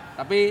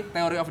 Tapi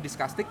Theory of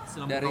Disgustic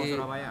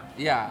dari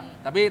iya,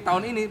 tapi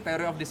tahun ini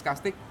Theory of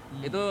Disgustic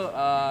itu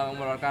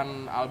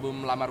mengeluarkan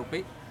album Lama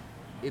Rupe.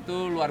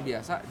 Itu luar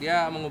biasa,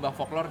 dia mengubah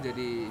folklore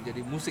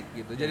jadi musik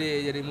gitu.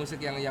 Jadi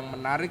musik yang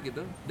menarik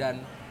gitu dan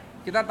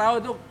kita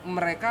tahu itu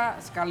mereka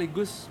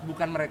sekaligus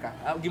bukan mereka.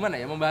 Gimana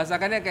ya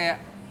membahasakannya kayak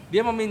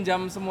dia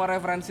meminjam semua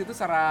referensi itu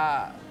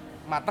secara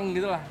mateng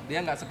gitu lah.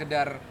 Dia nggak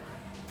sekedar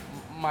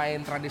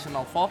main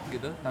traditional folk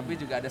gitu, tapi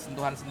juga ada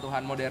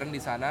sentuhan-sentuhan modern di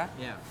sana.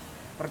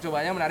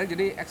 Percobaannya menarik,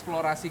 jadi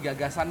eksplorasi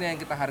gagasannya yang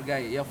kita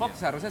hargai. Ya folk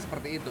seharusnya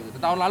seperti itu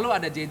gitu. Tahun lalu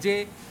ada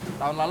JJ,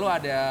 tahun lalu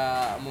ada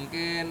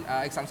mungkin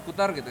Iksan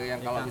Scooter gitu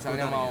yang kalau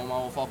misalnya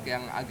mau folk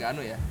yang agak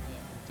ya.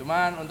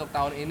 Cuman untuk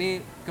tahun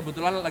ini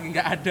kebetulan lagi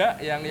nggak ada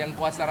yang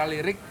kuat secara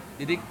lirik.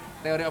 Jadi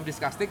Theory of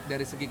Disgustic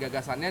dari segi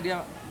gagasannya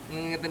dia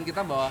ngingetin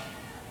kita bahwa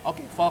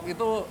folk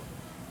itu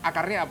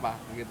akarnya apa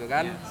gitu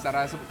kan.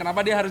 Secara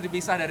kenapa dia harus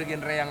dipisah dari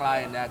genre yang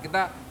lain ya.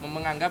 Kita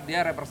menganggap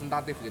dia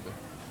representatif gitu.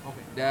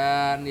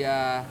 Dan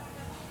ya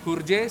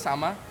Hurje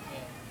sama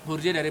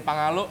Hurje dari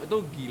Pangalo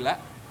itu gila.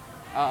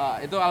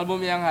 Itu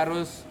album yang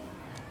harus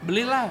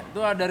belilah.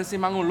 Itu dari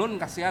Simangulun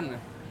kasihan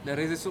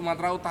dari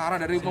Sumatera Utara,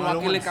 dari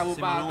mewakili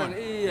kabupaten.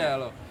 Iya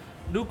loh.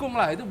 Dukung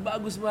lah, itu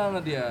bagus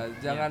banget ya.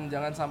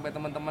 Jangan sampai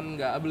teman-teman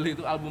nggak beli,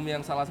 itu album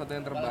yang salah satu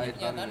yang terbaik.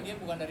 Kan dia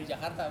bukan dari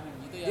Jakarta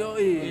gitu ya.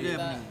 Yoi.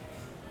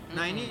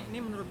 Nah ini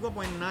menurut gua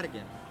poin menarik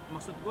ya.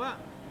 Maksud gua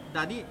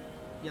tadi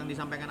yang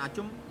disampaikan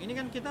Acung, ini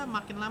kan kita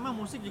makin lama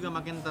musik juga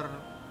makin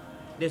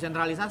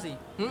desentralisasi.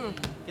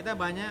 Kita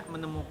banyak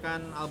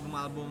menemukan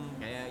album-album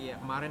kayak ya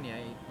kemarin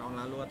ya tahun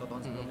lalu atau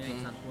tahun sebelumnya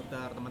Iksan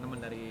Puter, teman-teman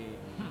dari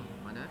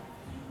mana?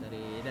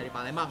 Dari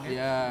Palembang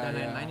ya. Dan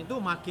lain-lain itu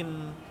makin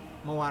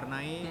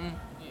mewarnai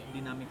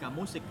dinamika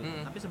musik gitu.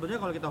 Tapi sebenarnya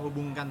kalau kita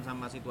hubungkan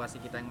sama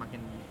situasi kita yang makin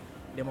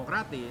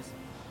demokratis,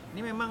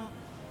 ini memang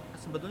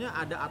sebetulnya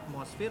ada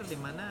atmosfer di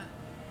mana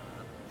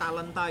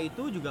talenta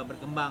itu juga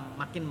berkembang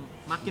makin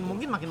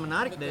mungkin makin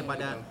menarik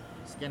daripada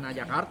skena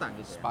Jakarta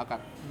gitu. Sepakat.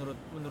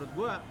 Menurut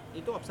gua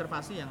itu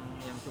observasi yang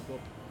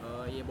cukup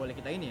ya boleh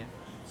kita ini ya.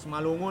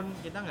 Semalungun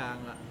kita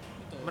nggak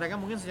mereka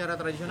mungkin secara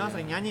tradisional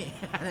sering nyanyi.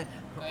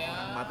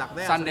 Kayak Batak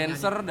teh Sun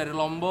Dancer dari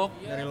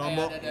Lombok. Dari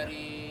Lombok. Ada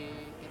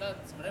kita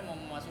sebenarnya mau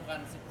memasukkan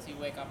si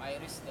Wake Up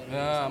Iris dari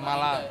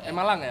Malang.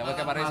 Malang ya,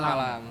 Wake Up Iris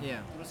Malang. Iya.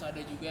 Terus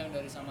ada juga yang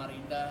dari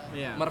Samarinda.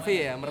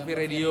 Murphy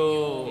Radio.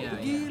 Itu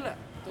gila.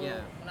 Itu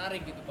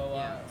menarik gitu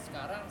bahwa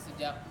sekarang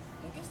sejak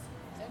mungkin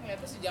saya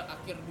melihatnya sejak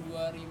akhir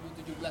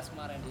 2017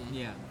 kemarin.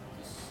 Iya.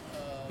 Terus,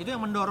 itu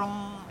yang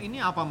mendorong ini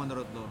apa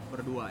menurut lo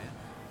berdua ya?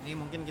 Ini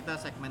mungkin kita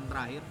segmen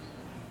terakhir.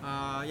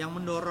 Yang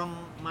mendorong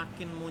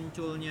makin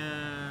munculnya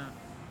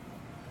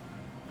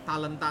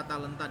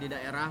talenta di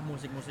daerah,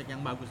 musik-musik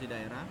yang bagus di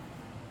daerah.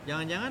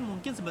 Jangan-jangan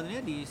mungkin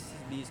sebenarnya di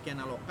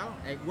skena lokal,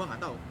 gua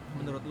nggak tahu.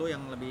 Menurut lo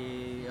yang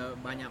lebih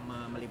banyak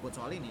meliput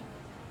soal ini,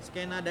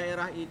 skena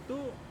daerah itu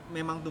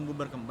memang tumbuh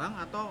berkembang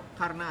atau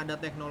karena ada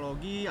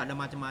teknologi, ada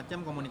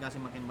macam-macam komunikasi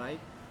makin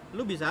baik,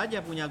 lu bisa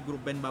aja punya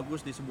grup band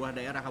bagus di sebuah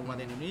daerah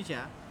kabupaten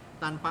Indonesia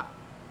tanpa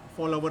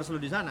followers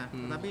lu di sana,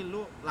 tapi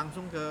lu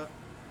langsung ke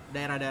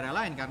daerah-daerah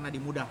lain karena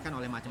dimudahkan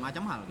oleh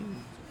macam-macam hal gitu.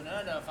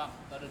 Sebenarnya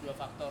ada dua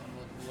faktor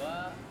menurut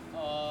gua.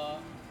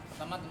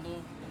 Pertama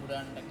tentu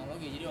kemudahan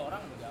teknologi, jadi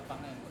orang udah gampang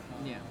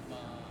ya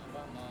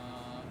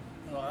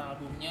mengeluarkan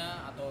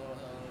albumnya atau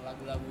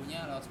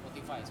lagu-lagunya lewat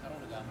Spotify, sekarang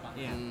udah gampang.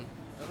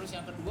 Terus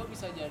yang kedua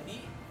bisa jadi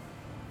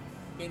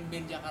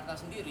band-band Jakarta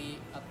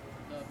sendiri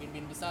atau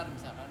band-band besar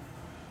misalkan,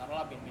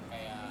 taruhlah band-band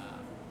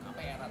kayak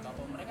KPR atau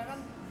apa, mereka kan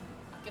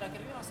akhir-akhir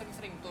ini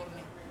sering-sering tour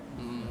nih.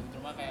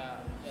 Cuma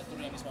kayak ya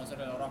tour yang disponsori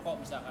oleh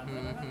rokok misalkan,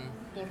 mereka kan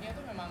tournya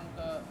itu memang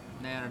ke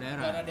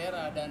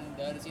daerah-daerah dan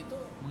dari situ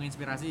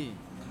Menginspirasi,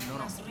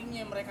 mendorong.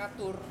 Seringnya mereka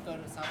tour ke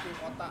satu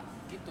kota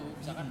gitu,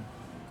 misalkan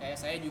kayak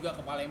saya juga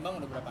ke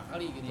Palembang udah berapa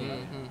kali gitu kan.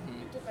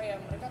 Itu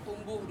kayak mereka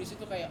tumbuh di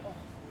situ kayak oh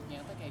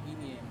ternyata kayak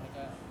gini ya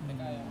mereka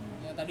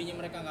yang tadinya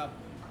mereka nggak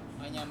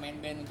hanya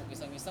main band untuk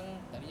iseng-iseng,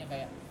 tadinya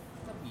kayak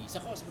kok bisa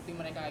kok seperti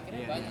mereka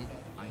akhirnya banyak ya.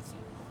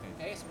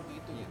 Kayak seperti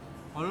itu gitu.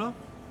 Oh lo?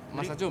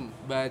 Mas Acum,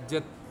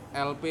 budget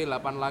LP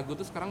 8 lagu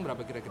tuh sekarang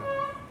berapa kira-kira?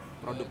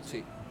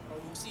 Produksi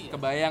ya?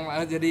 Kebayang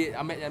lah jadi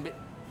ambek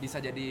bisa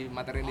jadi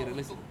materi yang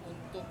dirilis.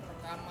 Untuk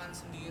rekaman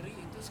sendiri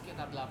itu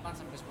sekitar 8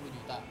 sampai 10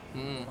 juta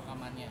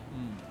rekamannya.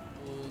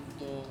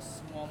 Untuk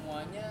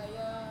semuanya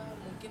ya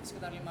mungkin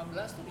sekitar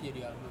 15 tuh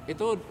jadi album.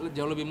 Itu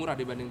jauh lebih murah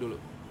dibanding dulu.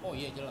 Oh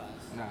iya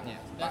jelas. Nah,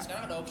 dan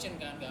sekarang ada option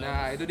kan.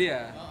 Nah, itu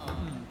dia.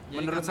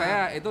 Menurut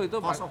saya itu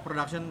cost of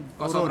production,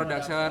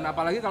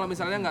 apalagi kalau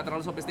misalnya nggak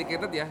terlalu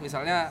sophisticated ya,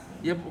 misalnya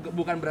ya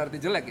bukan berarti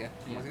jelek ya.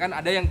 Maksudnya kan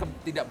ada yang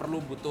tidak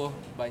perlu butuh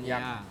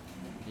banyak.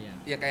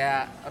 Ya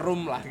kayak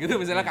room lah gitu,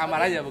 misalnya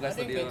kamar aja bukan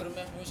studio.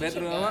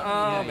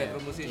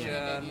 Bedroom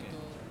musician.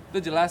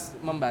 Itu jelas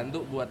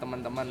membantu buat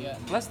teman-teman.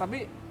 Plus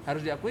tapi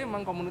harus diakui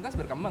emang komunitas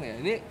berkembang ya.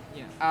 Ini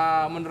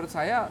menurut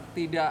saya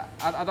tidak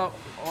atau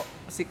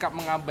sikap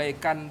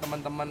mengabaikan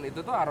teman-teman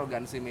itu tuh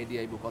arogansi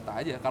media ibu kota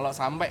aja. Kalau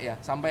sampai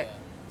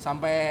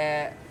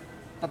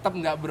tetap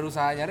nggak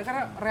berusaha nyari,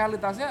 karena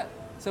realitasnya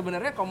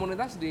sebenarnya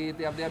komunitas di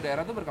tiap-tiap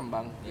daerah tuh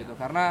berkembang gitu.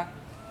 Karena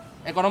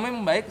ekonomi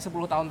membaik 10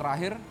 tahun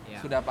terakhir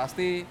sudah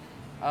pasti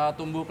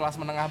tumbuh kelas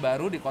menengah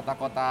baru di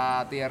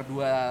kota-kota tier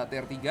 2,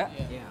 tier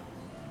 3.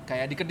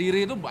 Kayak di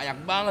Kediri itu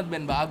banyak banget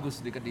band bagus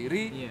di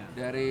Kediri.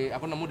 Dari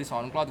aku nemu di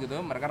SoundCloud gitu,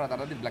 mereka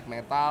rata-rata di black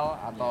metal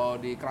atau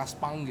di crash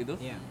punk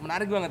gitu.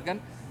 Menarik banget kan.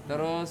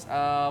 Terus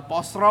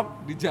post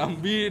rock di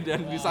Jambi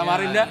dan di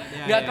Samarinda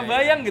nggak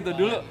kebayang gitu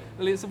dulu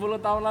 10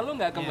 tahun lalu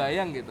nggak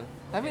kebayang gitu.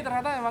 Tapi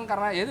ternyata emang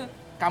karena ya itu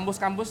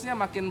kampus-kampusnya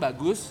makin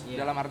bagus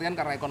dalam artian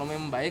karena ekonomi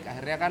membaik,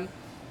 akhirnya kan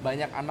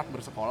banyak anak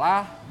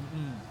bersekolah,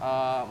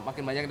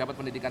 makin banyak dapat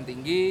pendidikan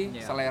tinggi,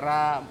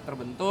 selera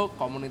terbentuk,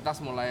 komunitas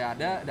mulai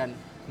ada, dan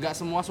nggak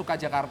semua suka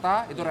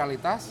Jakarta, itu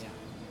realitas.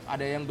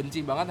 Ada yang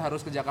benci banget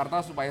harus ke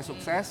Jakarta supaya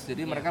sukses,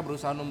 jadi mereka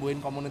berusaha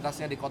numbuhin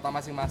komunitasnya di kota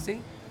masing-masing.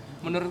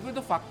 Menurutku itu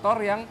faktor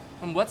yang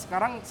membuat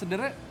sekarang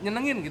sebenarnya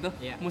nyenengin gitu.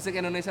 Musik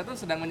Indonesia tuh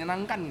sedang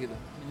menyenangkan gitu.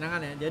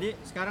 Menyenangkan ya. Jadi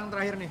sekarang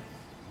terakhir nih,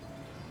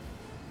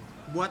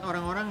 buat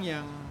orang-orang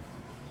yang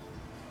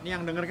ini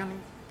yang denger kan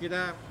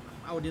kita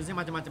audiensnya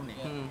macam-macam nih.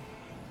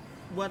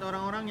 Buat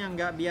orang-orang yang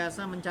nggak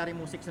biasa mencari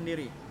musik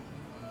sendiri,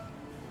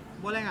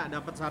 boleh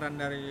nggak dapat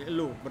saran dari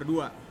lu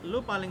berdua?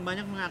 Lu paling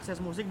banyak mengakses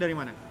musik dari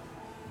mana?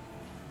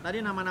 Tadi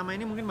nama-nama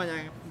ini mungkin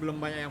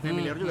belum banyak yang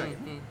familiar juga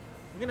gitu.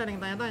 Mungkin ada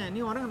yang tanya-tanya, ini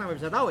orang kenapa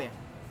bisa tahu ya?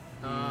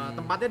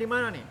 Tempatnya di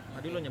mana nih?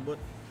 Tadi lu nyebut,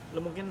 lu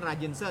mungkin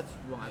rajin search,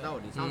 gua nggak tahu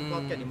di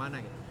SoundCloud kayak di mana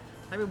gitu.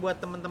 Tapi buat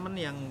temen-temen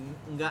yang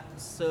nggak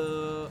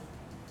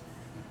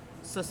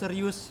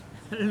seserius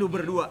lu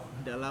berdua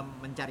dalam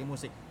mencari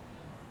musik,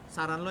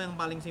 saran lu yang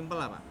paling simpel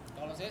apa?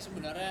 Kalau saya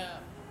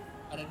sebenarnya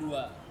ada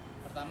dua.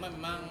 Pertama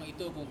memang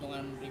itu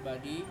keuntungan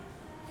pribadi,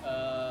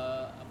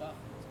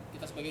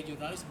 kita sebagai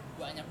jurnalis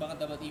banyak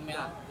banget dapat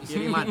email,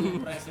 kiriman,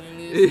 press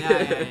release,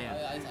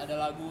 ada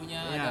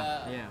lagunya,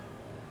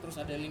 terus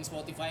ada link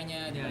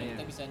Spotify-nya, di mana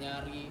kita bisa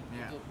nyari.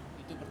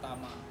 Itu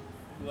pertama.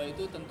 Dua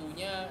itu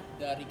tentunya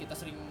dari kita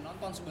sering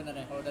nonton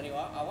sebenarnya. Kalau dari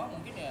awal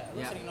mungkin ya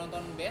lu sering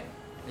nonton band.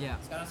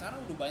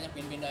 Sekarang udah banyak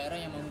band-band daerah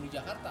yang mau di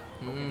Jakarta.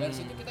 Dari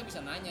situ kita bisa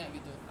nanya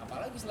gitu.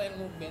 Apalagi selain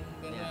lu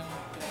band-band yang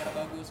kira-kira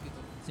bagus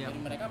gitu. Jadi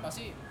mereka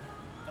pasti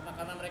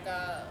karena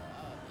mereka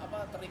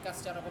terikat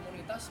secara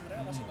komunitas,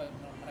 mereka pasti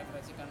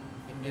mereferensikan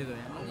band-band gitu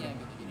temennya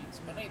gitu. Jadi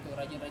sebenarnya itu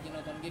rajin-rajin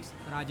nonton gigs.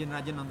 Rajin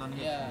nonton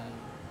gigs.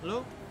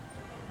 Lu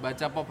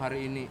baca pop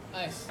hari ini.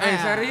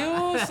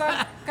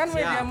 Seriusan? Kan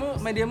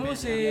media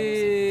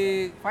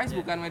musik. Vice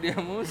bukan media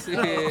musik.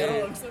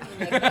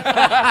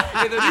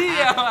 Itu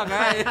dia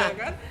makanya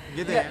kan.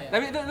 Gitu ya.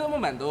 Tapi itu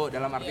membantu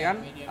dalam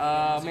artian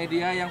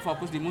media yang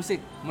fokus di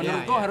musik.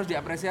 Menurutku harus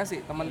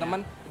diapresiasi.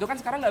 Teman-teman, itu kan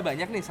sekarang nggak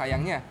banyak nih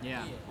sayangnya.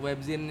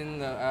 Webzine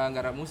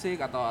nggarap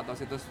musik atau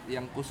situs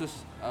yang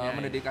khusus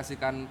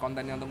mendedikasikan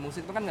kontennya untuk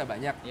musik itu kan nggak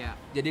banyak.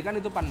 Jadi kan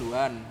itu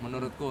panduan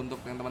menurutku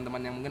untuk yang teman-teman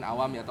yang mungkin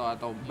awam ya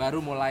atau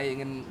baru mulai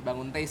ingin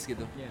bangun taste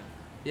gitu.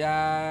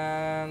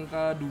 Yang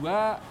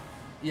kedua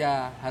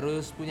ya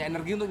harus punya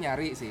energi untuk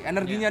nyari sih.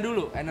 Energinya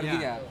dulu,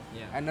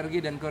 energi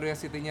dan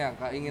curiosity-nya,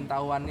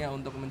 keingintahuannya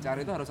untuk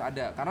mencari itu harus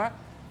ada. Karena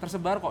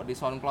tersebar kok di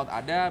SoundCloud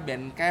ada,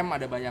 Bandcamp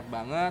ada banyak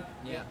banget.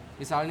 Iya.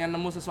 Misalnya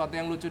nemu sesuatu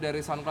yang lucu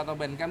dari SoundCloud atau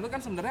Bandcamp itu kan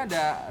sebenarnya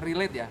ada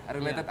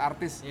related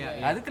artis.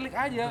 Nah, itu klik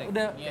aja,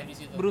 udah Di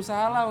situ.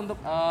 berusaha lah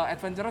untuk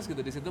adventurous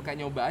gitu di situ,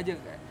 kayak nyoba aja,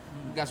 kayak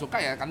nggak suka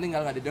ya kan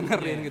tinggal nggak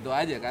didengerin gitu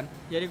aja kan.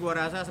 Jadi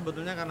gua rasa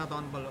sebetulnya karena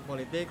tahun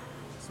politik,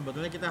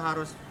 sebetulnya kita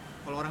harus,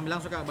 kalau orang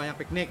bilang suka banyak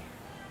piknik,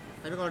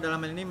 tapi kalau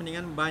dalam hal ini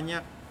mendingan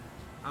banyak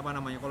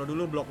kalau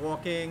dulu block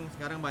walking,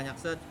 sekarang banyak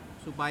search,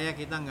 supaya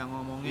kita nggak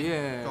ngomongin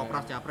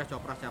copras capres.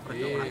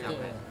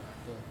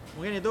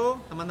 Mungkin itu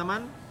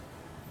teman-teman,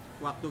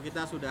 waktu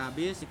kita sudah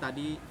habis.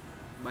 Tadi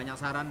banyak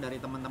saran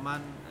dari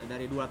teman-teman,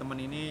 dari dua teman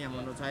ini yang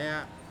menurut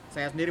saya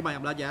sendiri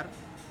banyak belajar.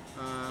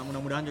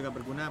 Mudah-mudahan juga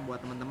berguna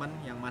buat teman-teman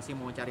yang masih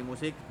mau cari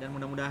musik, dan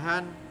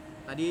mudah-mudahan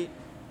tadi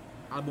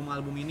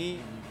album-album ini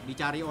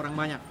dicari orang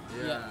banyak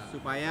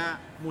supaya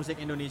musik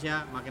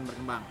Indonesia makin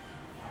berkembang.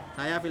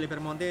 Saya Philip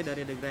Vermonte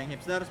dari The Graying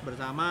Hipsters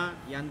bersama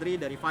Yandri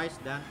dari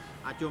Vice dan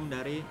Acum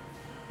dari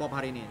Pop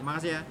hari ini. Terima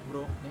kasih ya,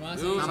 bro. Terima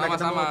kasih. Sampai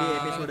ketemu Sama-sama. di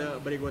episode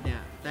berikutnya.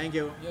 Thank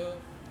you.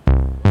 Yo.